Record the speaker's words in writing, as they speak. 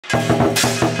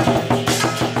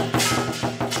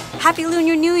Happy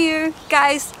Lunar New Year!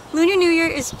 Guys, Lunar New Year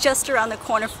is just around the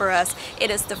corner for us.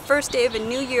 It is the first day of a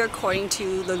new year according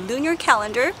to the lunar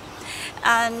calendar.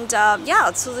 And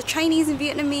yeah, so the Chinese and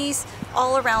Vietnamese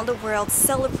all around the world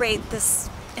celebrate this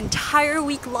entire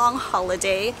week-long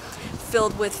holiday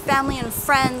filled with family and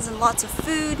friends and lots of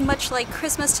food, much like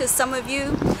Christmas to some of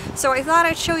you. So I thought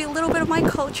I'd show you a little bit of my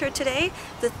culture today,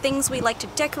 the things we like to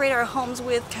decorate our homes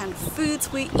with, kind of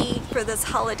foods we eat for this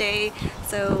holiday.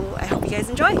 So I hope you guys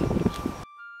enjoy.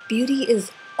 Beauty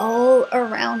is all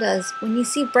around us. When you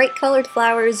see bright colored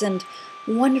flowers and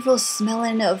wonderful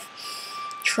smelling of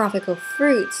tropical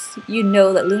fruits, you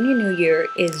know that Lunar New Year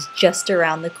is just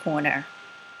around the corner.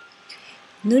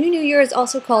 Lunar New Year is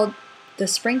also called the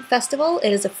Spring Festival.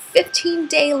 It is a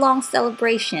 15-day long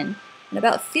celebration. And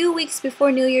about a few weeks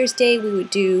before New Year's Day, we would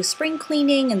do spring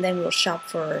cleaning, and then we'll shop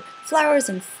for flowers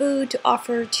and food to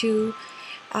offer to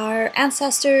our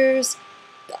ancestors,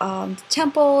 the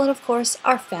temple, and of course,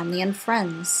 our family and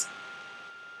friends.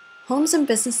 Homes and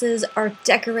businesses are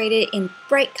decorated in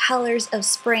bright colors of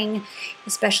spring,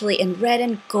 especially in red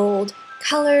and gold,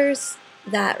 colors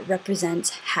that represent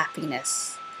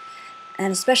happiness.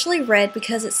 And especially red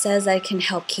because it says that it can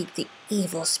help keep the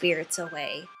evil spirits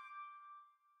away.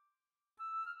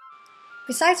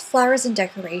 Besides flowers and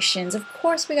decorations, of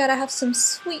course we gotta have some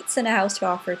sweets in the house to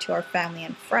offer to our family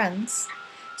and friends.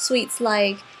 Sweets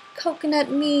like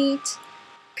coconut meat,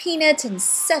 peanut and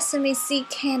sesame seed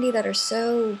candy that are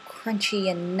so crunchy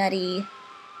and nutty,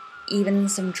 even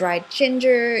some dried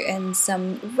ginger and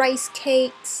some rice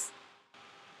cakes.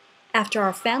 After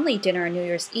our family dinner on New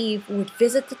Year's Eve, we would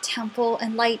visit the temple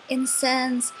and light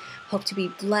incense, hope to be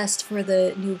blessed for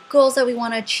the new goals that we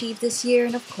want to achieve this year,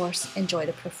 and of course, enjoy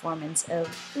the performance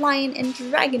of lion and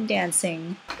dragon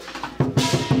dancing.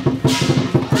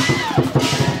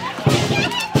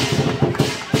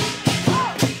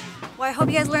 Well, I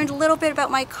hope you guys learned a little bit about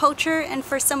my culture, and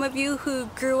for some of you who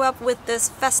grew up with this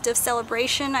festive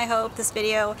celebration, I hope this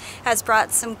video has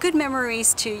brought some good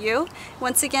memories to you.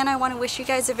 Once again, I want to wish you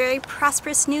guys a very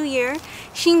prosperous new year.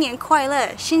 新年快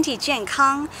樂，身體健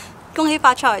康，恭喜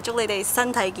發財，祝你哋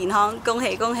身體健康，恭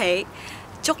喜恭喜，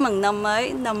祝mừng năm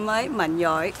mới，năm mới mạnh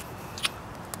giỏi.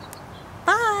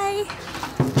 Bye!